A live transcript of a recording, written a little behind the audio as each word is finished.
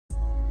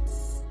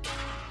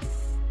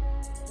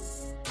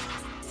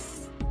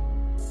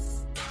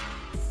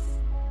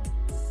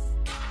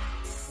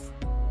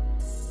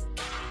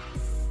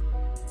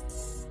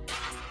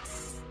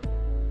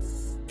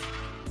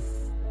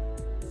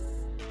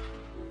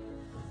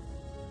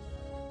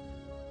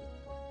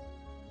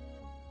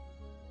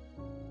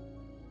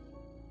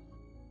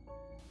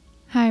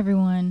Hi,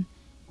 everyone.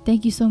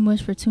 Thank you so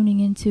much for tuning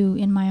into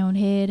In My Own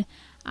Head.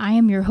 I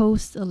am your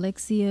host,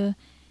 Alexia,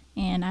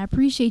 and I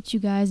appreciate you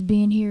guys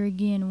being here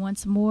again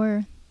once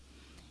more.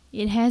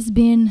 It has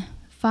been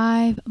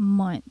 5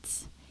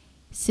 months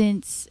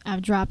since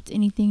I've dropped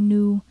anything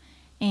new,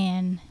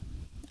 and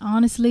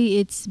honestly,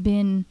 it's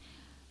been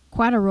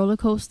quite a roller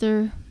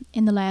coaster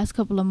in the last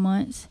couple of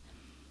months.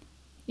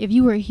 If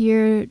you were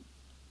here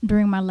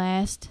during my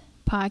last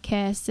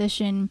podcast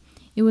session,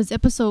 it was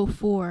episode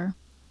 4.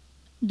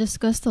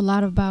 Discussed a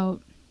lot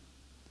about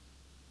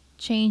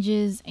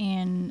changes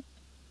in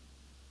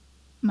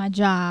my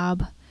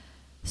job,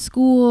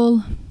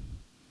 school,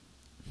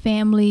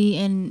 family,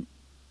 and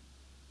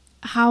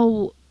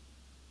how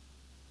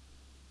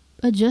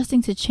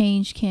adjusting to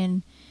change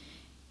can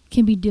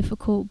be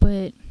difficult,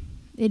 but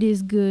it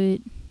is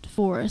good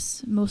for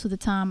us most of the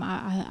time.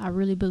 I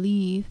really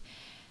believe.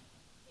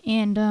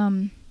 And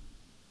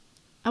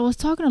I was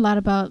talking a lot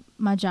about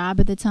my job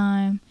at the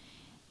time.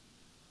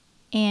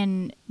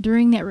 And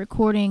during that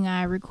recording,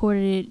 I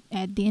recorded it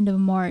at the end of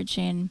March,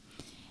 and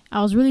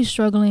I was really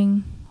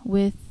struggling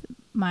with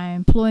my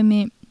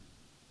employment.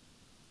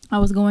 I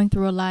was going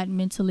through a lot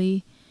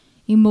mentally,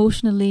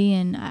 emotionally,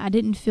 and I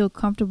didn't feel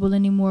comfortable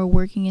anymore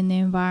working in the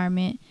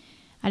environment.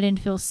 I didn't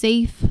feel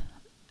safe,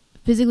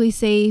 physically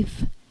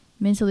safe,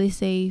 mentally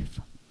safe,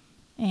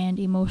 and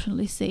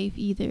emotionally safe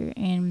either.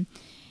 And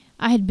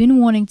I had been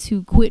wanting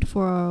to quit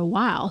for a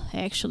while,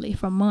 actually,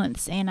 for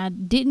months, and I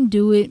didn't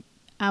do it.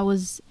 I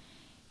was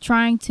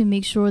trying to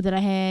make sure that I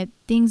had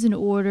things in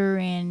order,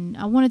 and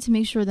I wanted to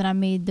make sure that I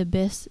made the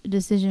best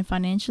decision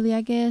financially,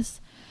 I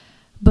guess.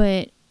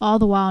 But all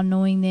the while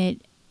knowing that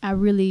I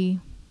really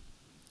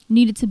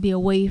needed to be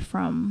away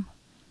from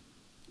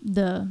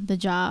the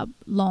job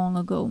long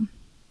ago.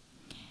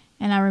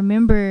 And I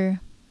remember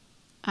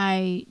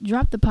I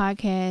dropped the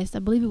podcast, I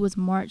believe it was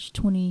March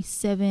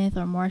 27th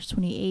or March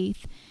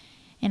 28th,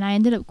 and I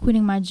ended up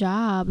quitting my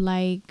job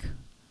I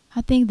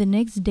think the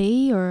next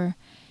day, or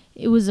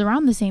it was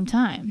around the same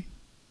time.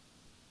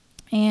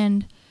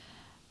 And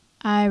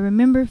I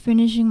remember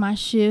finishing my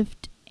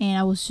shift, and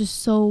I was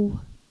so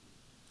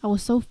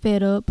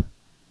fed up,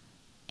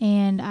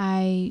 and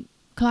I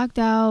clocked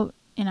out,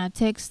 and I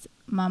texted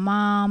my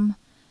mom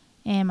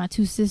and my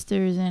 2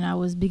 sisters, and I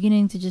was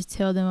beginning to just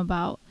tell them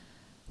about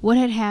what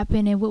had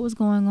happened and what was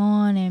going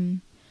on.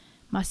 And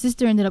my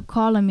sister ended up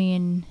calling me,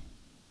 and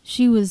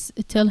she was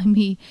telling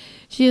me,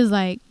 she was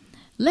like,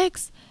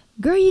 "Lex,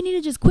 girl, you need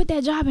to just quit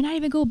that job and not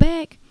even go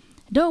back.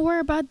 Don't worry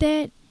about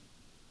that.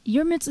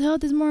 Your mental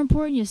health is more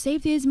important. Your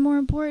safety is more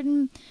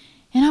important."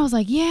 And I was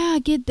like, yeah, I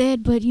get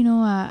that. But,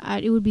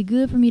 it would be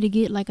good for me to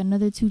get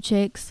another 2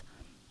 checks,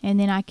 and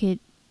then I could,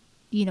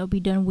 be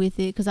done with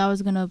it. Because I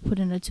was going to put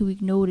in a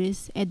 2-week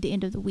notice at the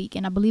end of the week.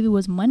 And I believe it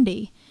was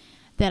Monday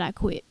that I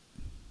quit.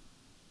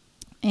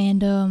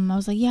 And I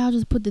was like, yeah, I'll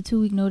just put the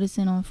 2-week notice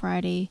in on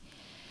Friday,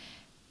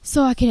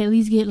 so I could at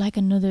least get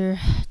another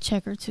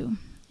check or 2.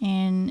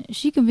 And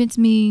she convinced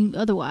me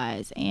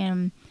otherwise.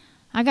 And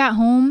I got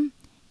home,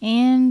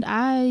 and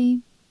I,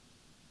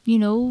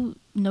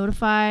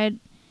 notified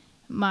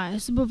my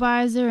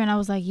supervisor, and I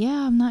was like,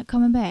 yeah, I'm not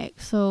coming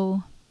back.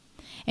 So,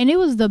 and it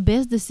was the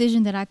best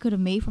decision that I could have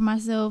made for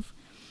myself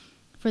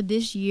for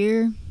this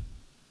year,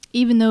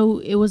 even though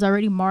it was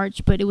already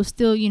March, but it was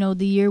still,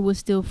 the year was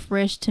still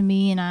fresh to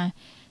me, and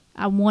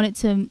I wanted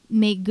to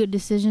make good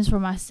decisions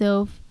for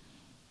myself,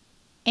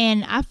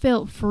 and I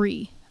felt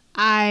free.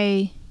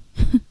 I'm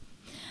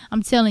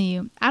telling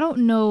you, I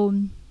don't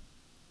know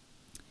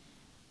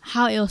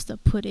how else to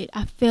put it.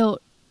 I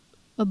felt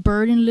a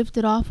burden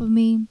lifted off of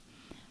me.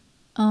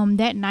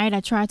 That night I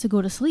tried to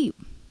go to sleep,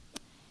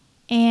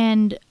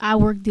 and I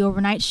worked the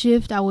overnight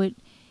shift. I would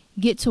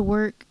get to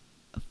work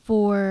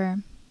for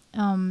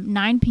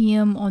 9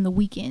 p.m. on the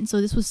weekend.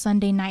 So this was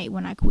Sunday night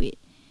when I quit,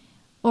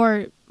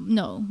 or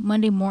no,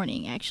 Monday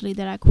morning actually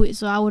that I quit.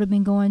 So I would have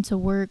been going to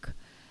work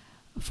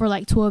for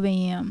 12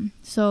 a.m.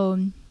 So,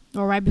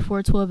 or right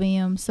before 12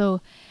 a.m.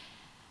 So,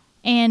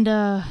 and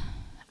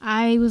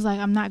I was like,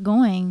 I'm not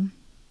going.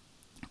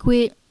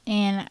 Quit.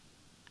 And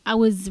I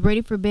was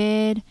ready for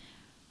bed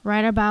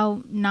right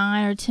about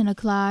 9 or 10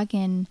 o'clock.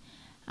 And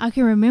I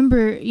can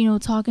remember,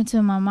 talking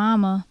to my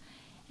mama,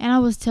 and I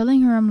was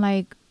telling her, I'm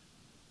like,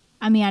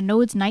 I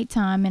know it's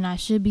nighttime and I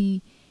should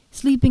be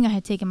sleeping. I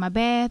had taken my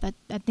bath.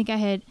 I think I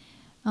had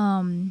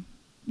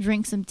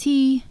drank some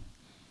tea,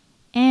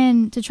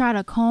 and to try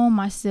to calm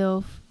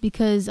myself,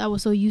 because I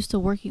was so used to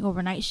working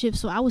overnight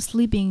shifts. So I was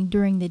sleeping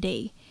during the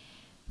day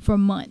for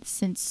months,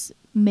 since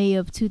May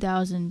of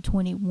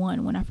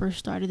 2021 when I first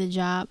started the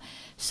job.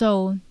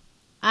 So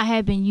I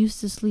had been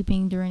used to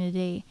sleeping during the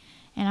day,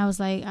 and I was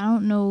like, I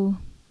don't know,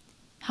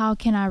 how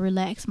can I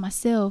relax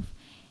myself?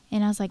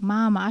 And I was like,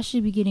 Mom, I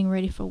should be getting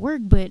ready for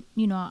work, but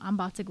I'm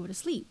about to go to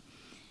sleep.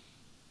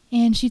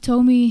 And she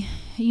told me,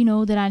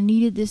 that I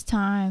needed this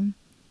time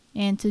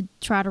and to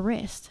try to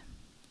rest.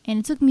 And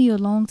it took me a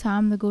long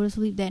time to go to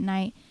sleep that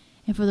night,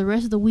 and for the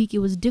rest of the week it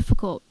was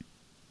difficult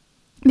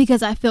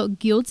because I felt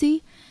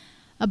guilty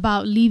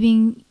about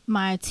leaving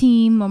my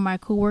team or my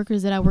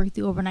coworkers that I worked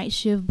the overnight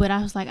shift, but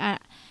I was like, I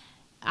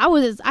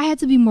had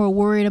to be more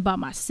worried about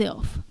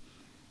myself,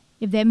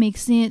 if that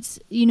makes sense.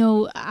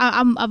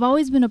 I've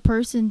always been a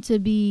person to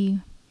be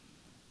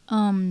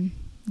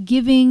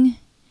giving,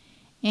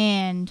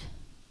 and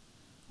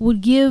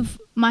would give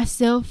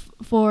myself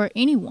for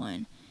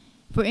anyone,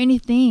 for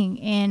anything.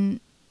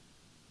 And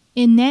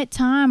in that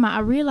time, I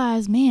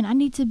realized, man, I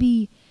need to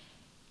be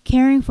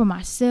caring for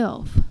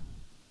myself.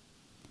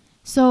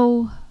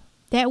 So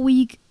that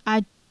week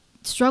I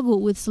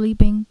struggled with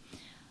sleeping.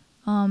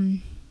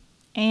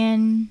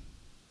 And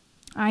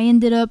I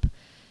ended up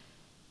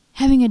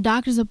having a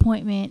doctor's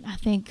appointment, I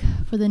think,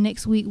 for the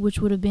next week, which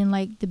would have been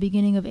like the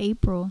beginning of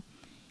April.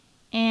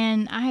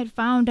 And I had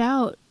found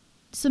out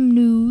some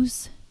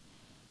news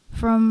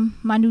from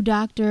my new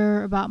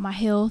doctor about my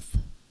health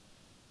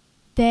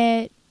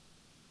that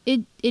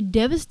it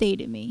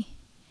devastated me.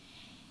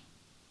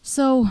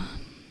 So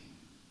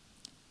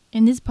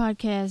in this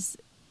podcast,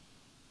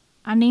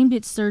 I named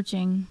it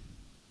Searching,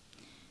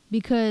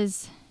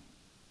 because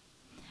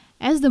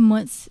as the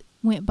months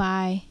went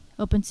by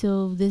up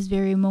until this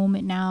very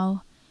moment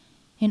now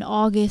in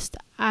August,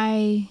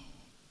 I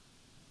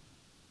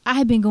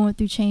had been going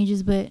through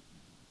changes, but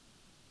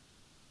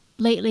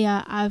lately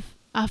I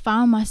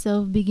found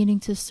myself beginning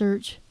to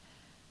search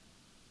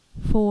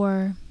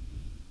for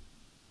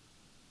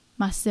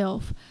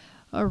myself,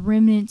 or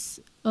remnants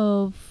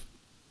of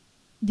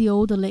the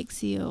old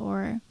Alexia,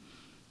 or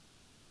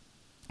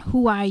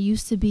who I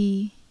used to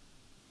be,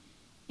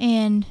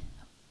 and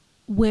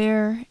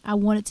where I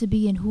wanted to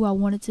be, and who I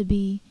wanted to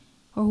be,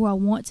 or who I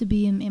want to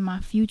be in my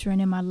future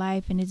and in my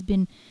life. And it's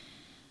been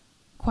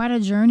quite a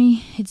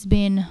journey. It's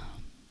been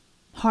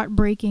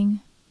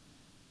heartbreaking.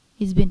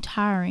 It's been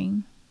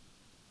tiring.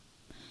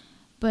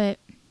 But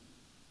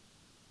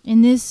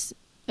in this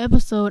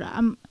episode,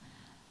 I'm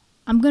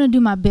going to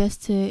do my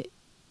best to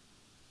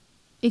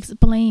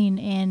explain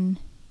and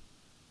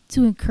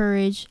to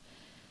encourage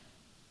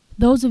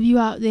those of you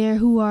out there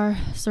who are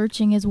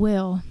searching as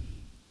well.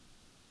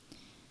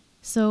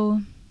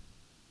 So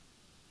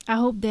I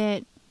hope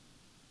that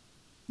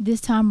this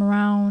time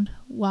around,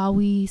 while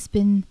we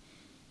spend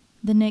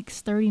the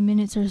next 30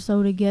 minutes or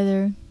so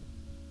together,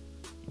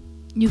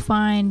 you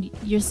find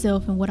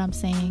yourself in what I'm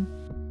saying.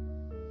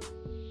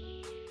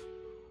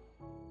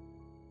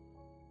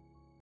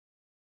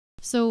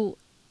 So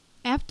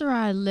after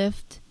I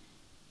left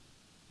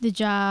the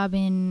job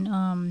and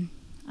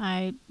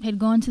I had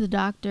gone to the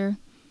doctor,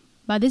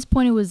 by this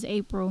point it was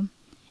April,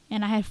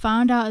 and I had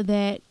found out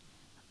that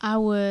I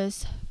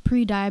was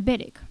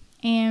pre-diabetic.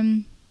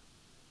 And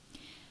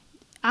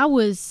I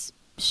was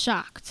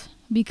shocked,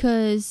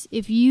 because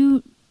if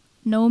you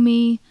know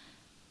me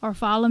or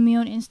follow me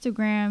on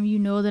Instagram, you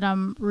know that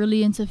I'm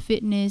really into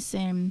fitness,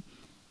 and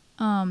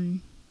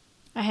I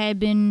had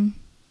been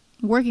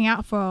working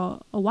out for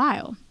a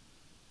while.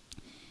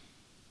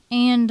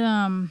 And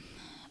I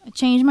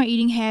changed my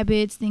eating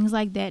habits, things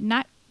like that.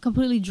 Not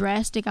completely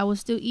drastic. I was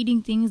still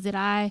eating things that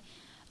I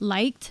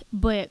liked,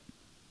 but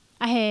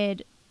I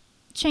had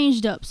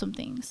changed up some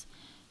things.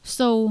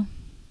 So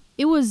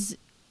it was,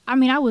 I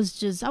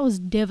was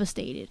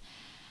devastated.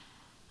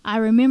 I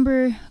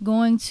remember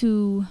going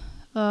to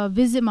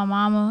visit my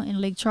mama in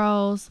Lake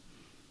Charles,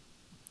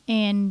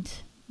 and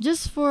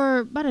just for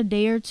about a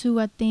day or two,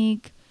 I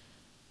think,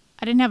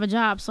 I didn't have a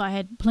job, so I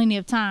had plenty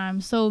of time.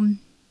 So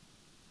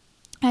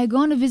I had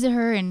gone to visit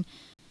her, and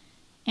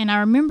I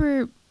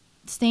remember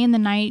staying the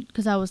night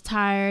because I was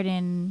tired,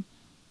 and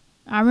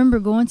I remember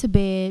going to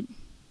bed,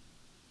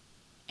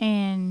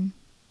 and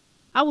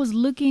I was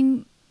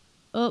looking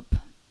up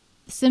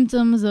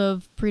symptoms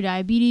of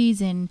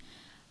prediabetes and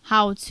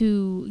how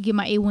to get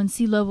my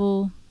A1C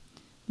level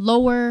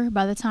lower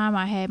by the time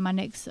I had my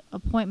next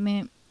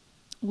appointment,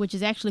 which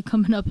is actually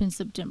coming up in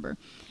September.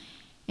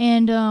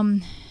 And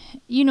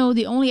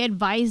the only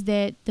advice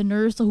that the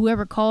nurse or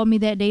whoever called me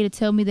that day to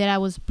tell me that I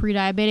was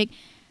pre-diabetic,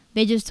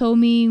 they just told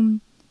me,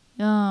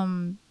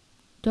 don't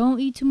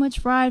eat too much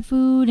fried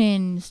food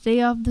and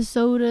stay off the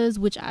sodas,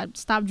 which I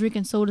stopped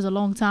drinking sodas a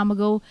long time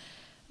ago.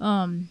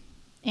 And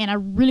I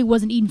really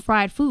wasn't eating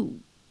fried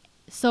food.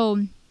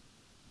 So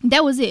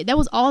that was it. That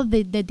was all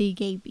that they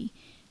gave me.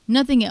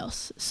 Nothing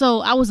else. So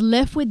I was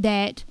left with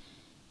that.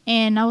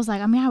 And I was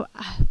like,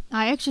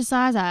 I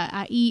exercise.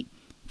 I eat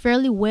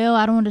fairly well.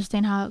 I don't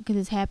understand how could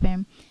this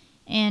happen.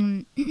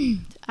 And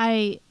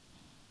I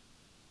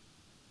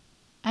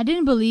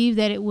didn't believe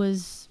that it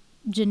was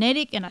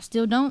genetic, and I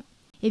still don't.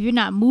 If you're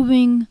not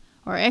moving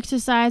or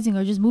exercising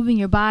or just moving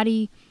your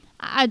body,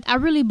 I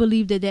really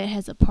believe that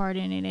has a part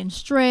in it, and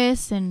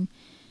stress and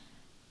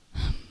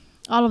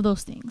all of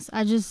those things.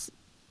 I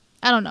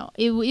don't know.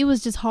 It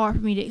was just hard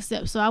for me to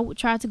accept. So I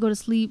tried to go to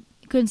sleep,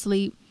 couldn't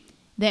sleep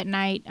that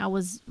night. I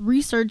was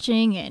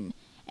researching and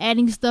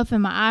adding stuff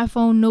in my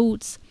iPhone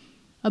notes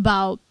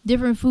about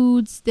different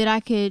foods that I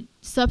could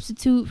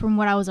substitute from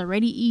what I was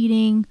already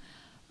eating.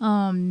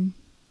 And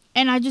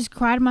I just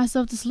cried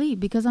myself to sleep,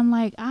 because I'm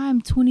like,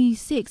 I'm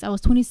 26. I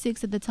was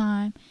 26 at the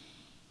time.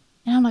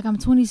 And I'm like, I'm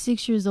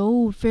 26 years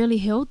old, fairly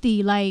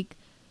healthy. Like,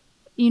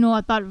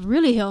 I thought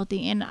really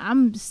healthy. And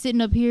I'm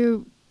sitting up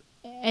here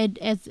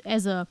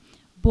as a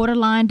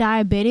borderline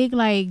diabetic.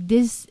 Like,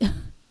 this,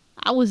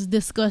 I was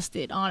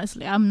disgusted,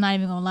 honestly. I'm not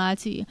even going to lie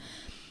to you.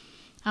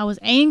 I was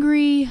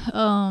angry,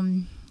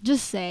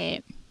 just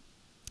sad.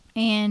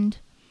 And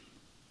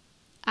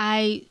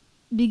I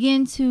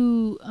began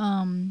to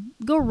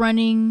go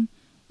running,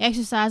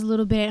 exercise a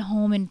little bit at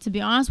home. And to be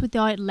honest with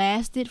y'all, it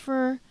lasted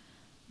for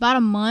about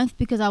a month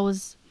because I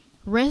was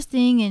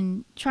resting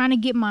and trying to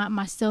get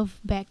myself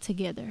back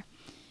together.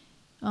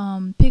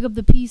 Pick up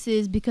the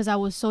pieces because I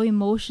was so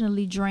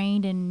emotionally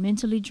drained and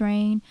mentally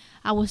drained.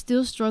 I was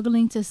still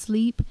struggling to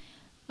sleep.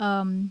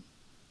 Um,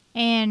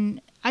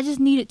 and I just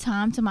needed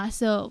time to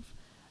myself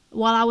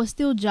while I was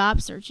still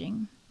job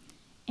searching.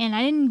 And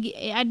I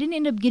didn't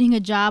end up getting a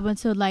job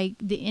until like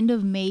the end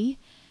of May,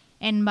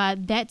 and by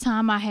that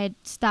time I had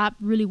stopped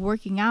really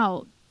working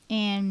out.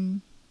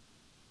 And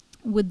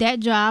with that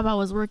job, I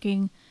was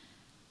working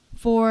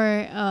for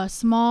a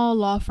small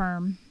law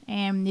firm.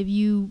 And if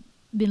you've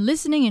been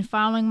listening and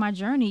following my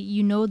journey,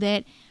 you know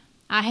that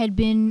I had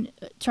been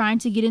trying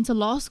to get into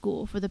law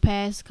school for the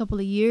past couple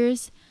of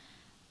years.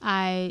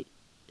 I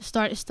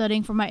started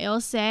studying for my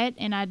LSAT,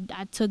 and I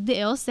took the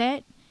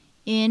LSAT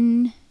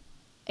in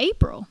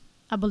April,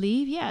 I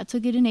believe. Yeah, I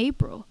took it in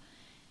April.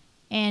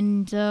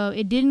 And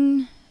it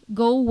didn't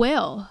go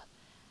well.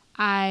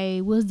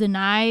 I was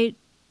denied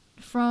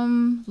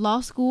from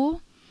law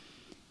school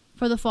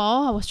for the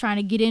fall. I was trying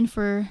to get in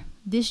for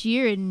this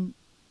year and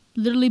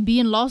literally be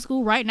in law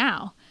school right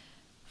now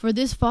for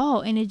this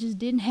fall, and it just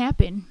didn't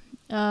happen.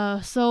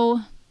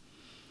 So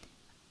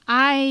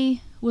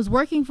I was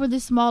working for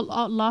this small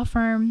law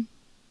firm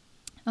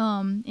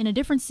in a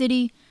different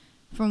city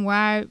from where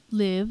I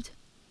lived,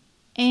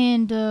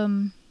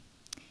 and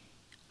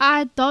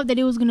I thought that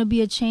it was going to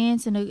be a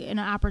chance and an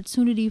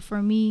opportunity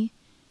for me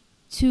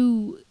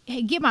to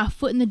get my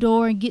foot in the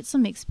door and get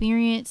some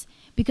experience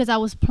because I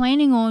was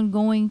planning on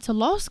going to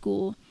law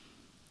school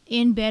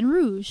in Baton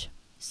Rouge.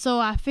 So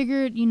I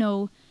figured,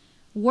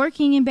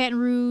 working in Baton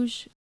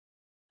Rouge,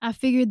 I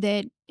figured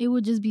that it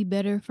would just be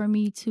better for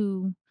me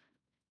to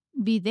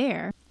be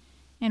there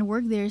and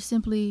work there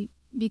simply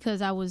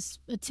because I was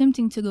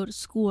attempting to go to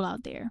school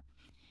out there.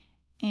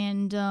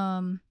 And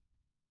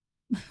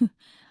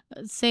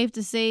safe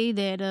to say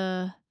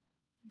that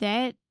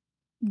that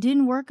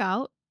didn't work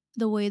out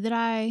the way that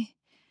I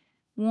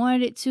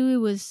wanted it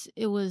to.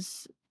 It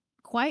was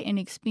quite an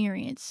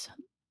experience,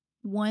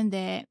 one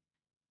that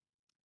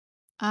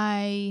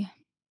I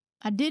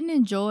I didn't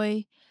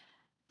enjoy.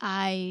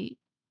 I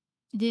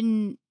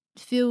didn't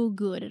feel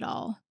good at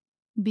all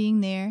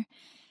being there.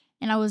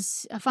 And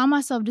I found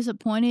myself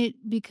disappointed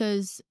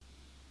because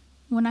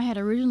when I had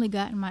originally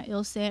gotten my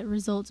LSAT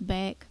results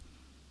back,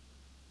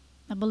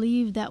 I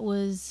believe that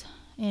was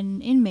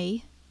in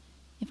May,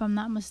 if I'm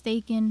not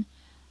mistaken,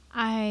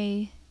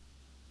 I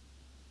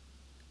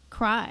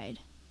cried.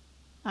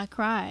 I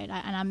cried.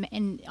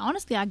 And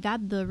honestly, I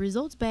got the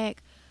results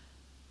back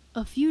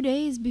a few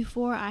days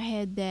before I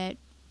had the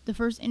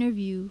first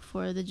interview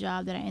for the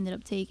job that I ended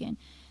up taking.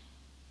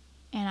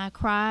 And I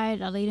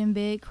cried. I laid in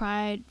bed,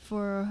 cried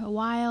for a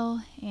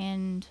while,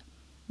 and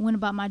went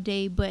about my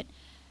day. But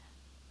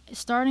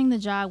starting the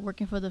job,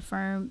 working for the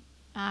firm,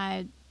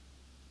 I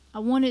I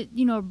wanted,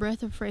 a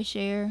breath of fresh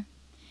air.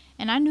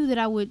 And I knew that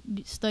I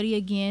would study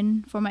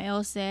again for my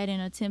LSAT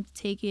and attempt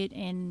to take it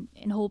in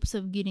hopes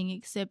of getting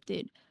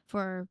accepted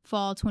for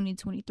fall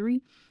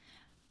 2023.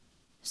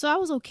 So I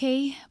was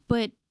okay.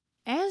 But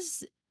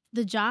as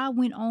the job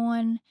went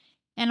on,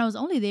 and I was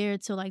only there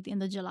till like the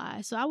end of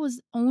July. So I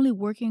was only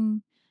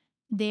working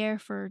there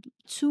for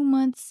 2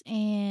 months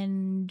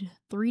and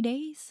 3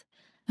 days.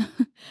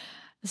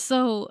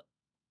 So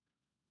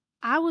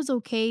I was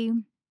okay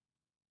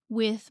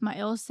with my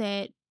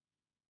LSAT,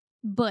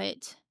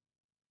 but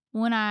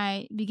when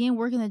I began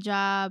working the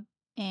job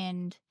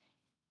and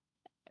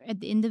at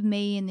the end of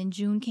May and then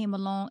June came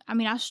along,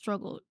 I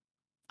struggled.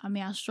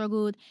 I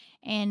struggled,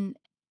 and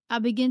I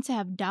began to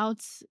have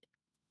doubts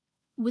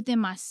within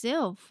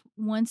myself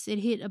once it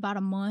hit about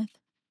a month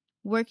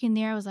working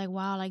there. I was like,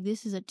 wow, like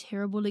this is a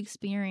terrible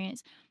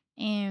experience.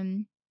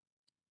 And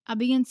I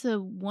began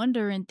to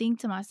wonder and think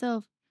to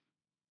myself,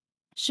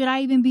 should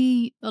I even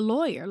be a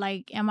lawyer?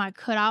 Like, am I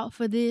cut out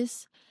for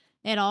this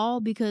at all?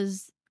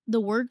 Because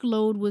the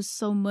workload was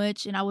so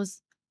much, and I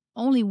was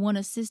only one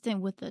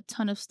assistant with a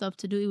ton of stuff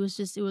to do.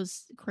 It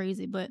was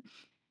crazy.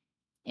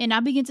 And I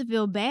began to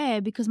feel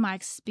bad because my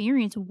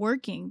experience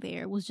working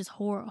there was just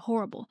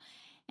horrible.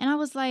 And I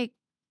was like,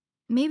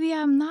 maybe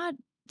I'm not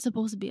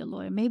supposed to be a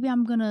lawyer. Maybe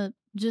I'm going to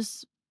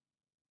just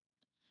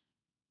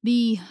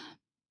be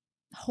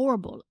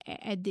horrible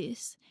at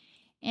this.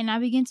 And I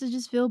began to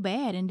just feel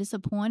bad and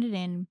disappointed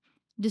and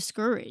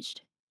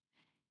discouraged.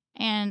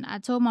 And I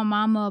told my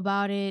mama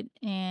about it,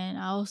 and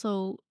I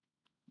also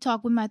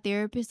talked with my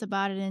therapist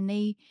about it, and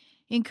they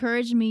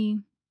encouraged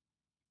me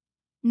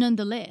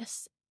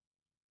nonetheless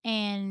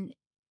and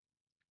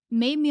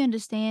made me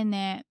understand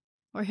that,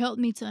 or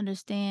helped me to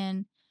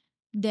understand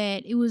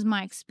that it was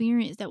my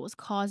experience that was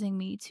causing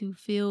me to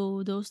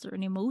feel those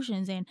certain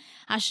emotions, and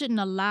I shouldn't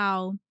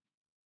allow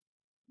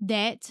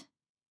that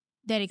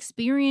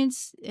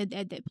experience at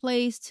that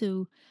place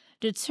to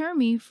deter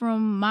me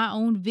from my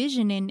own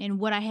vision and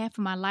what I had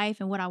for my life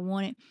and what I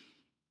wanted,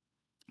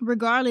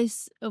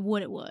 regardless of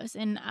what it was.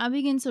 And I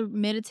began to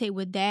meditate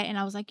with that, and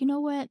I was like, you know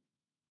what?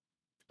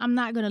 I'm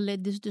not gonna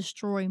let this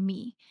destroy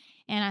me.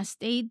 And I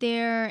stayed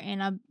there,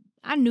 and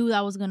I knew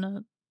I was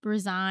gonna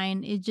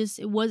resign.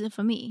 It wasn't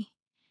for me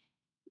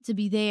to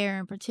be there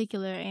in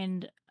particular.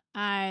 And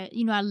I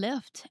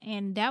left,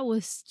 and that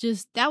was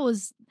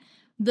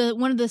the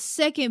one of the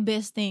second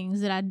best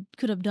things that I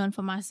could have done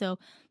for myself.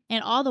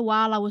 And all the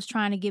while I was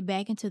trying to get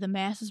back into the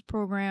master's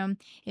program.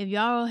 If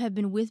y'all have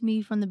been with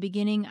me from the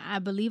beginning, I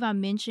believe I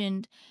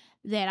mentioned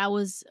that I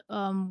was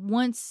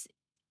once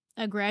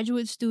a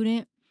graduate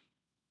student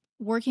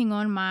working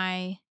on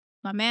my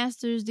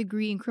master's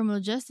degree in criminal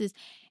justice,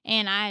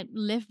 and I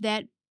left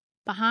that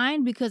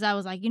behind because I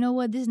was like, you know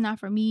what, this is not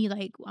for me.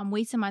 Like, I'm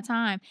wasting my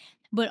time.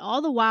 But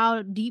all the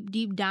while,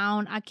 deep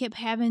down, I kept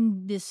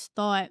having this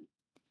thought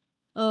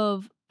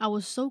of I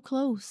was so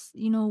close.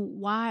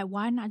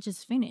 Why not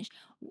just finish?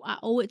 I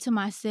owe it to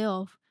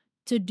myself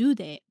to do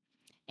that.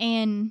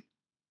 And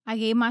I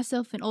gave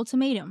myself an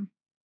ultimatum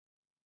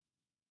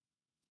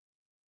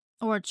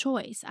or a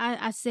choice.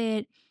 I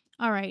said,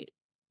 all right,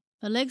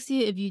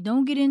 Alexia, if you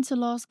don't get into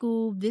law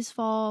school this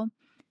fall,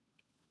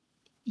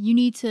 you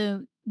need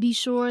to be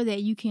sure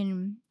that you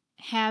can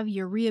have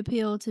your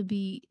reappeal to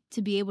be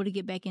able to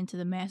get back into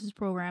the master's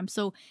program.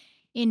 So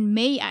in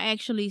May, I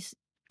actually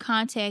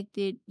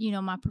contacted,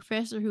 my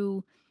professor,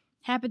 who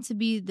happened to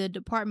be the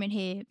department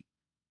head,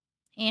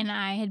 and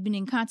I had been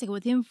in contact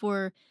with him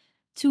for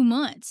 2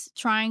 months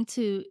trying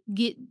to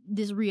get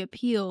this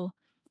reappeal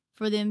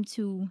for them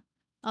to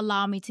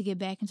allow me to get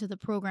back into the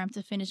program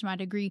to finish my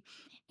degree.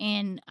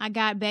 And I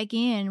got back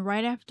in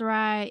right after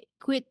I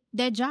quit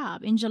that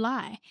job in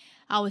July.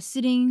 I was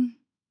sitting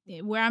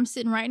where I'm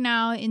sitting right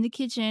now in the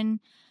kitchen.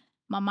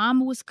 My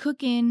mama was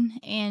cooking,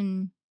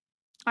 and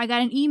I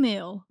got an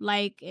email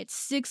like at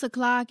 6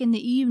 o'clock in the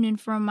evening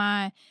from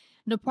my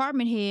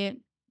department head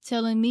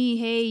telling me,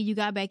 hey, you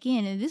got back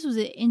in. And this was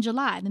in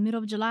July, in the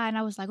middle of July. And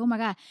I was like, oh my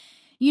God.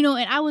 And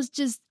I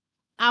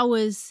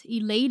was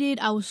elated.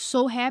 I was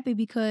so happy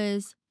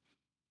because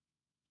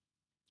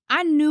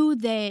I knew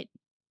that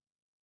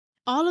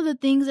all of the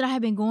things that I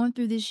had been going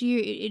through this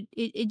year,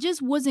 it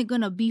just wasn't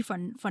gonna be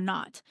for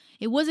naught.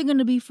 It wasn't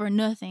gonna be for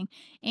nothing.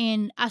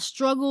 And I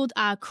struggled.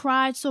 I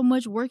cried so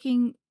much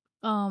working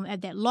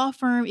at that law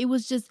firm. It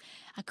was just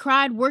I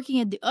cried working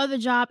at the other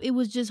job. It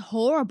was just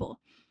horrible.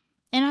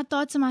 And I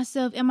thought to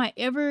myself, am I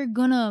ever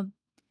gonna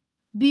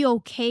be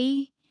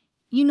okay?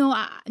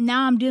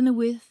 Now I'm dealing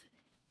with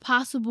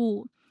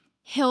possible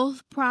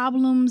health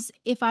problems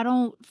if I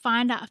don't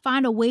find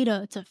a way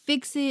to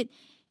fix it,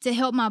 to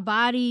help my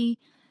body.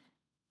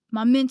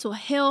 My mental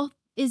health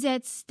is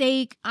at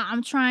stake.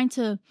 I'm trying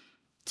to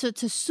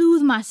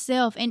soothe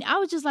myself, and I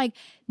was just like,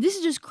 this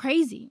is just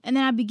crazy. And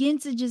then I begin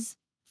to just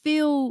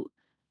feel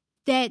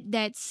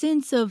that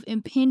sense of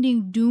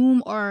impending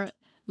doom or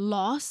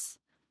loss,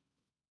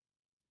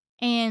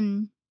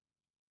 and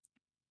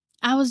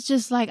I was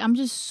just like, I'm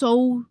just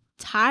so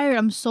tired.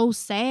 I'm so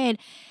sad.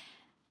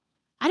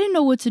 I didn't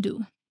know what to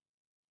do.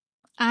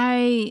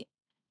 I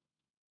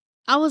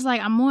I was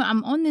like, I'm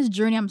on this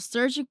journey. I'm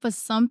searching for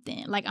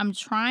something. Like, I'm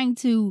trying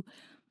to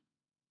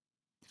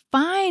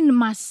find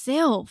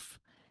myself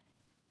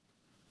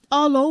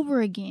all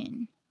over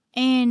again,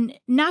 and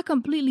not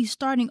completely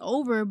starting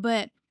over,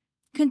 but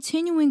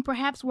continuing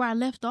perhaps where I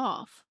left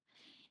off.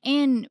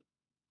 And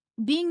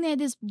being that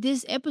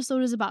this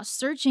episode is about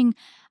searching,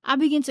 I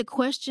begin to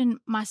question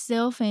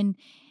myself, and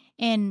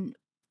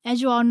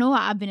as you all know,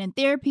 I've been in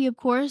therapy, of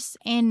course,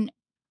 and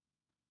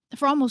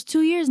for almost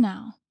 2 years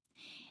now.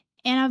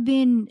 And I've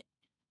been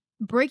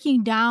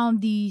breaking down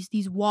these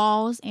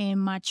walls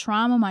and my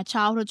trauma, my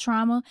childhood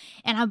trauma,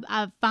 and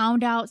I've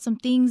found out some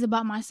things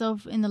about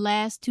myself in the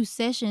last 2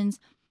 sessions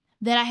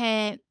that I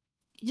had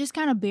just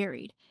kind of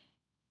buried.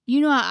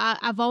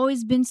 I've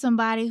always been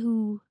somebody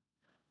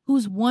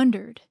who's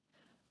wondered,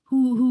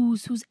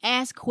 who's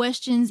asked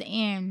questions,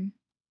 and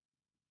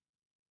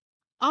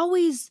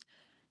always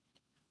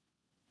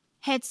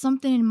had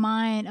something in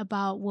mind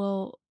about,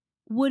 well,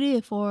 what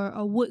if, or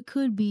what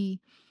could be.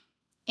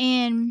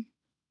 And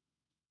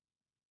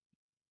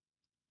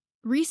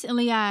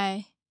recently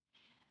I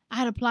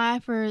had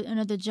applied for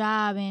another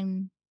job,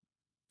 and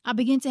I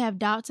began to have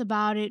doubts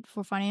about it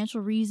for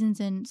financial reasons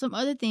and some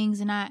other things,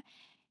 and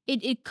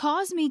it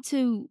caused me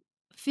to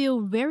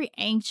feel very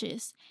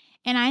anxious.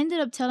 And I ended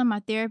up telling my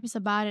therapist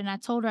about it, and I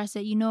told her, I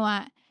said,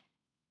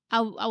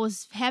 I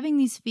was having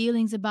these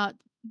feelings about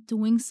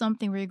doing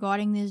something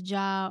regarding this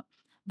job,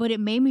 but it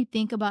made me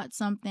think about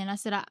something. I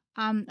said,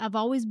 I've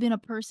always been a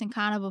person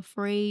kind of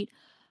afraid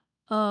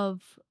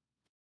of,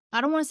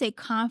 I don't want to say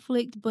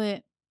conflict,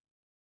 but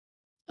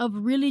of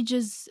really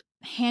just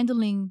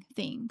handling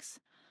things.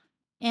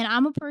 And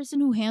I'm a person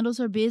who handles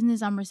her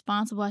business. I'm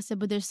responsible. I said,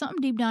 but there's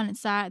something deep down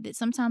inside that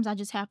sometimes I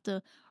just have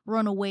to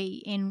run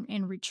away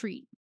and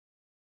retreat.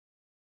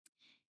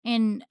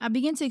 And I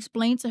began to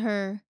explain to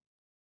her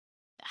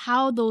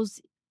how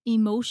those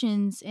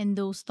emotions and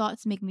those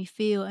thoughts make me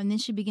feel. And then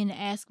she began to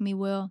ask me,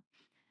 well,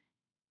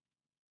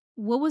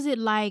 what was it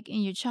like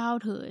in your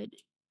childhood?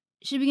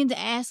 She began to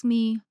ask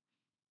me,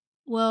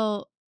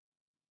 well,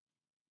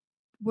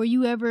 were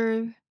you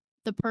ever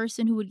the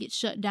person who would get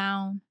shut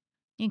down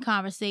in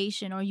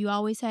conversation, or you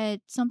always had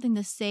something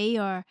to say,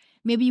 or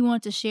maybe you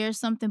wanted to share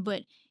something,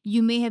 but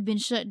you may have been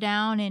shut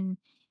down and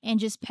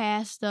just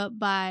passed up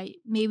by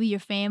maybe your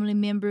family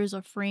members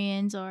or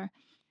friends or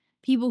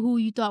people who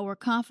you thought were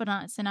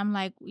confidants? And I'm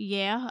like,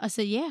 yeah. I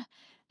said, yeah.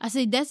 I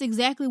said, that's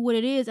exactly what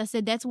it is. I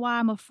said, that's why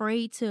I'm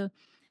afraid to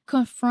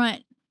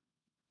confront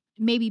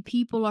maybe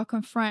people or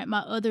confront my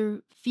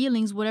other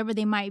feelings, whatever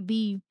they might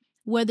be,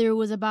 whether it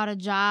was about a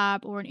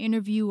job or an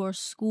interview or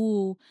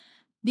school,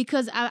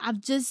 because I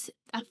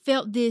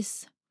felt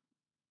this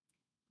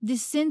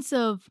sense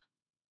of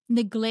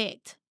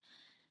neglect.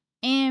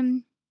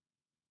 And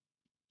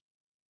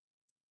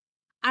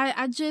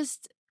I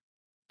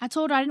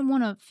told her I didn't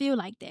want to feel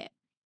like that.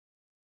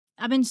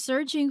 I've been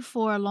searching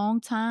for a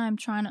long time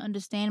trying to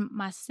understand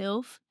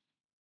myself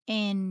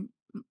and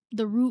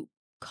the root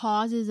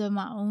causes of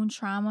my own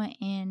trauma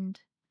and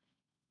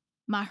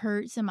my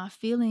hurts and my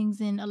feelings.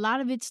 And a lot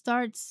of it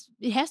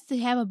has to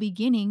have a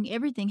beginning.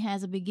 Everything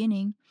has a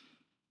beginning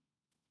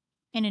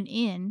and an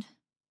end.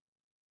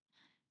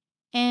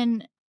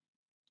 And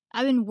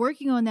I've been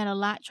working on that a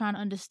lot, trying to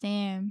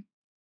understand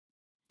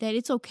that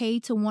it's okay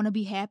to want to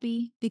be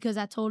happy, because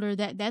I told her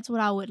that that's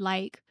what I would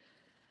like.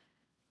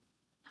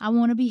 I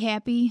want to be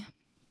happy.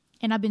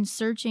 And I've been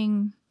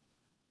searching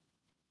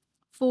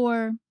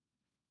for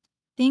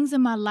things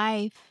in my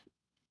life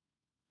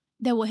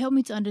that will help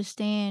me to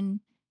understand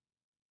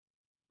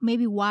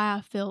maybe why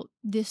I felt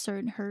this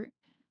certain hurt,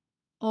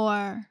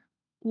 or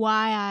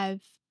why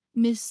I've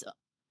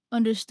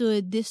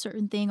misunderstood this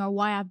certain thing, or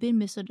why I've been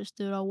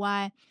misunderstood, or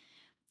why,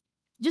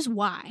 just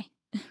why.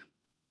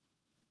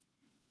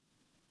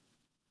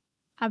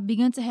 I've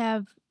begun to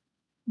have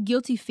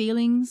guilty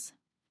feelings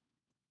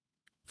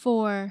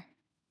for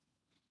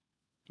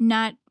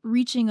not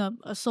reaching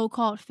a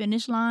so-called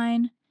finish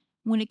line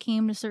when it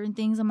came to certain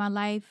things in my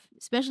life,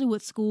 especially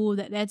with school.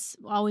 That's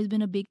always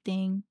been a big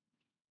thing.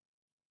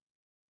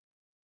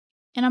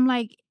 And I'm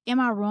like, am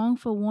I wrong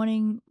for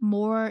wanting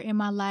more in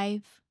my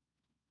life,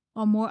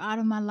 or more out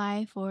of my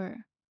life, or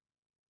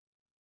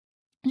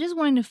just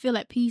wanting to feel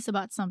at peace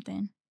about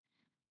something?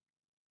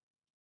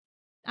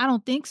 I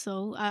don't think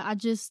so. I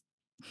just,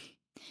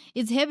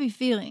 it's heavy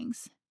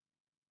feelings.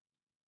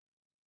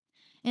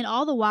 And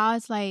all the while,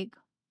 it's like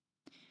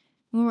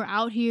when we're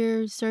out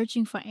here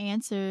searching for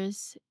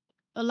answers,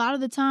 a lot of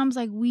the times,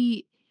 like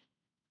we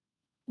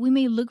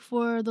may look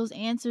for those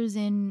answers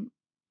in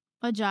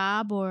a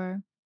job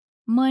or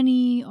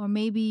money, or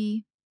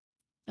maybe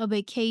a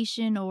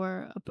vacation,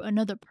 or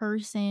another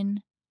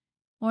person,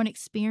 or an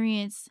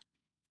experience.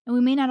 And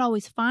we may not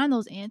always find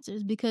those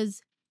answers,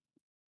 because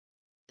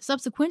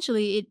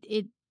subsequently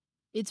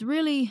it's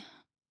really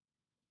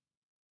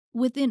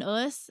within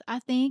us, I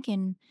think,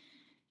 and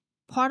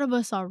part of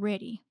us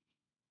already,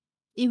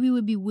 if we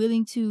would be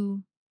willing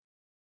to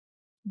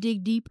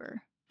dig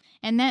deeper.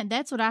 And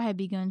that's what I had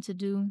begun to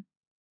do.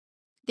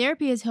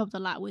 Therapy has helped a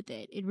lot with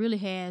that. It really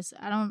has.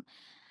 I don't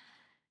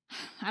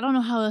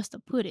know how else to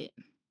put it.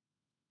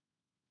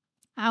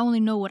 I only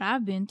know what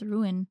I've been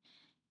through,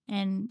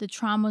 and the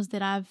traumas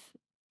that I've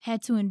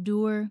had to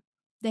endure,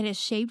 that has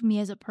shaped me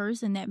as a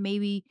person, that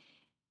maybe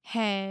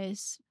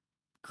has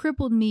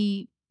crippled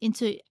me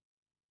into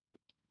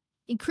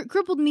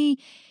crippled me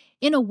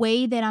in a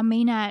way that I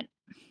may not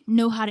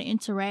know how to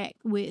interact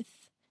with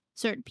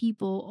certain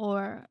people,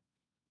 or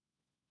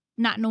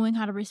not knowing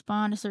how to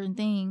respond to certain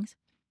things.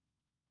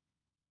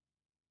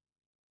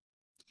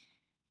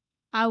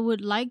 I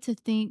would like to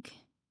think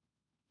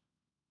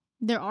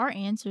there are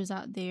answers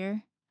out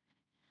there.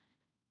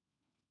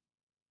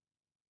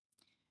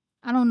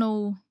 I don't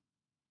know.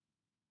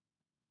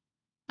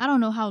 I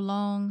don't know how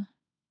long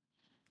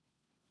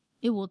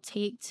it will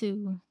take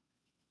to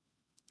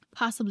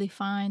possibly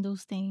find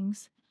those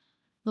things,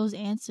 those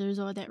answers,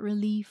 or that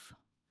relief.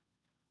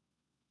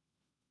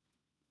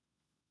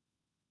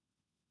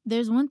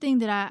 There's one thing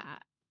that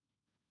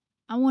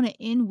I want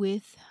to end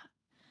with,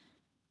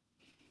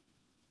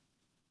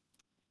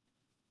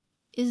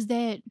 is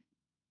that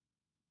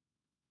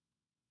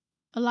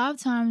a lot of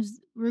times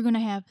we're going to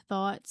have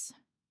thoughts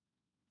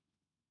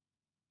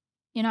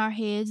in our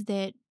heads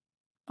that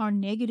are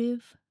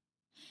negative,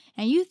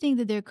 and you think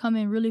that they're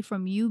coming really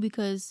from you,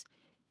 because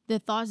the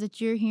thoughts that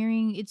you're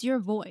hearing, it's your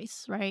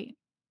voice, right?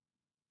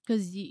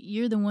 Because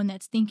you're the one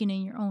that's thinking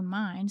in your own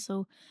mind.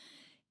 So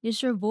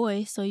it's your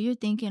voice. So you're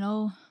thinking,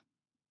 oh,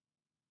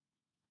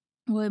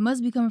 well, it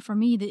must be coming from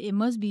me, that it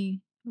must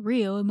be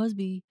real, it must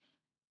be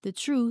the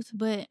truth,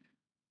 but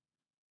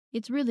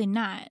it's really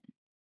not.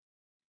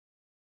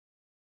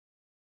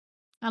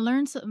 I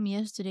learned something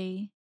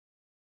yesterday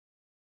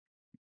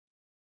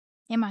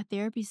in my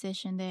therapy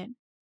session that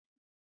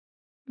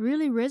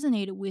really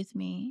resonated with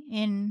me.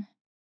 And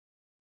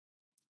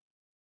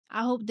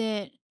I hope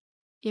that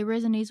it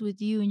resonates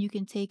with you and you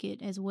can take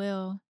it as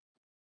well.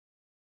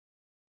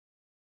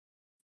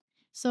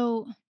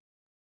 So,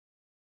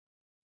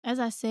 as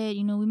I said,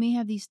 we may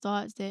have these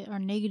thoughts that are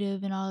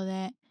negative and all of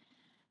that,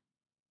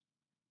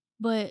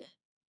 but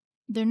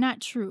they're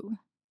not true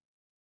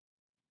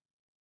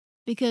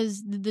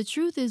because the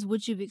truth is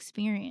what you've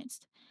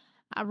experienced.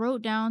 I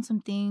wrote down some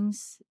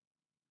things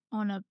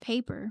on a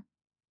paper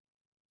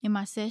in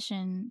my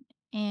session,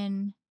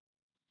 and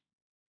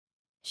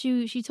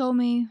she told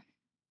me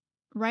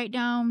write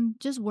down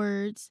just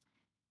words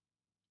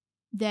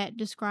that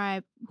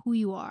describe who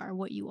you are,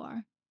 what you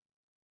are.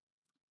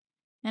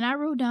 And I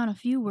wrote down a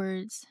few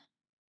words,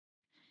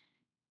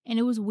 and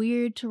it was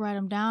weird to write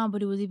them down,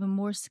 but it was even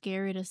more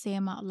scary to say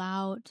them out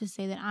loud, to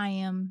say that I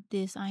am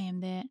this, I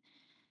am that.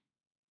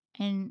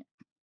 And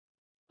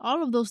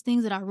all of those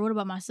things that I wrote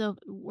about myself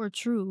were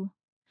true.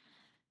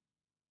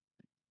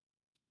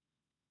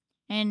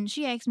 And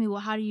she asked me, well,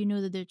 how do you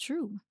know that they're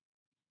true?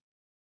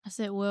 I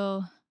said,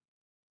 well,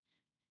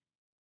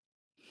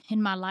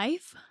 in my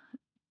life,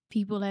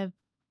 people have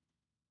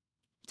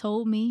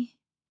told me,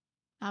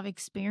 I've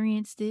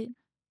experienced it.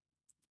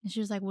 And she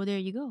was like, well, there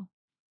you go.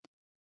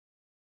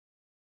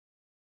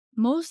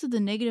 Most of the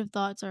negative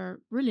thoughts are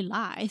really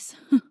lies.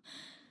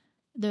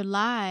 They're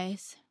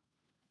lies.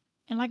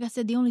 And like I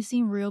said, they only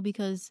seem real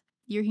because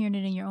you're hearing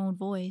it in your own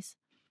voice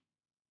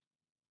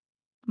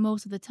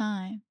most of the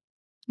time.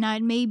 Now,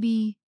 it may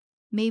be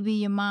maybe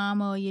your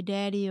mom or your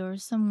daddy or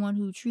someone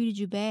who treated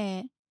you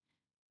bad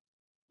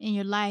in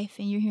your life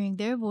and you're hearing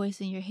their voice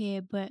in your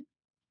head, but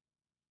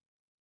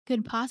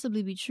couldn't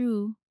possibly be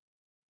true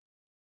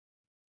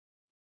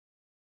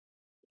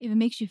if it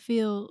makes you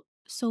feel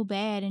so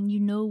bad and you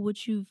know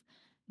what you've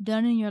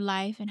done in your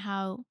life and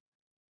how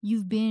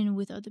you've been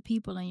with other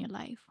people in your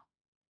life.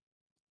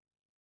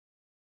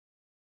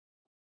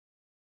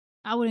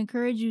 I would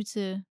encourage you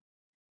to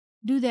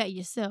do that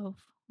yourself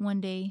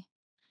one day.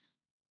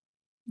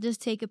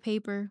 Just take a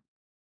paper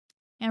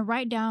and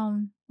write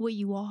down what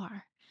you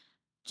are.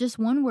 Just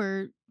one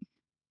word,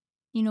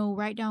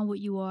 write down what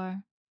you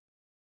are,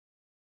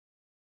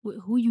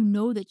 who you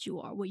know that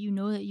you are, what you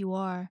know that you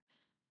are.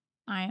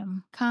 I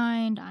am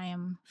kind, I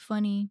am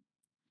funny,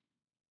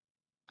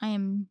 I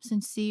am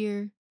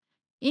sincere,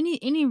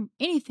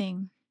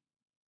 anything.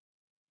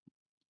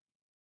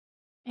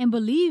 And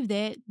believe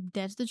that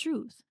that's the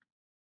truth.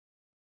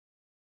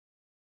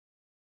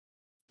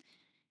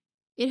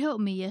 It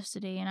helped me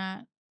yesterday and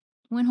I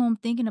went home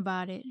thinking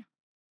about it.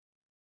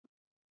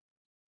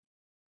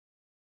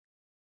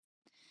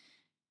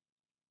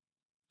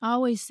 I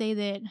always say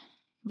that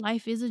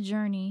life is a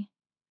journey.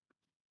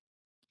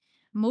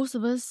 Most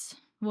of us,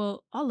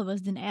 well, all of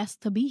us didn't ask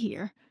to be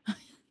here.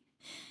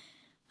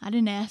 I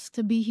didn't ask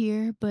to be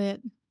here, but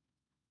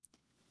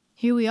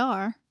here we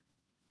are.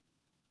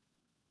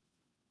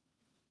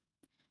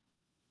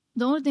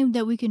 The only thing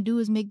that we can do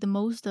is make the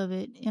most of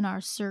it in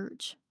our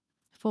search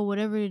for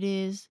whatever it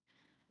is.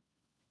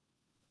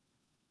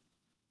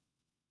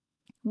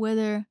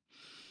 Whether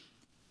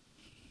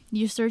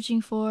you're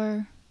searching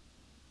for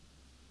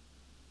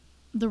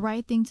the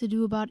right thing to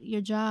do about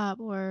your job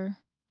or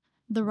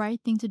the right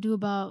thing to do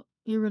about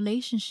your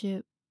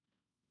relationship,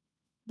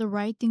 the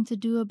right thing to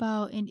do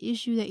about an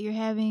issue that you're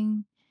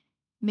having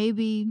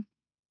maybe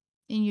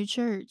in your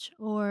church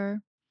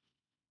or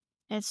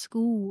at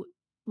school,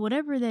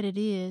 whatever that it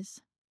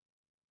is.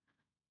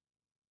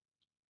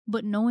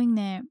 But knowing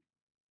that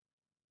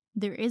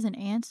there is an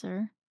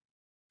answer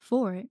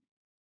for it,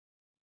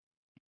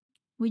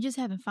 we just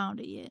haven't found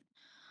it yet.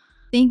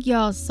 Thank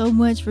y'all so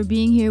much for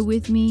being here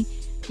with me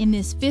in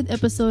this 5th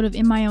episode of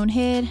In My Own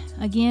Head.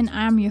 Again,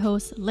 I'm your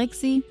host,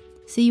 Lexi.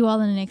 See you all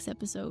in the next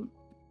episode.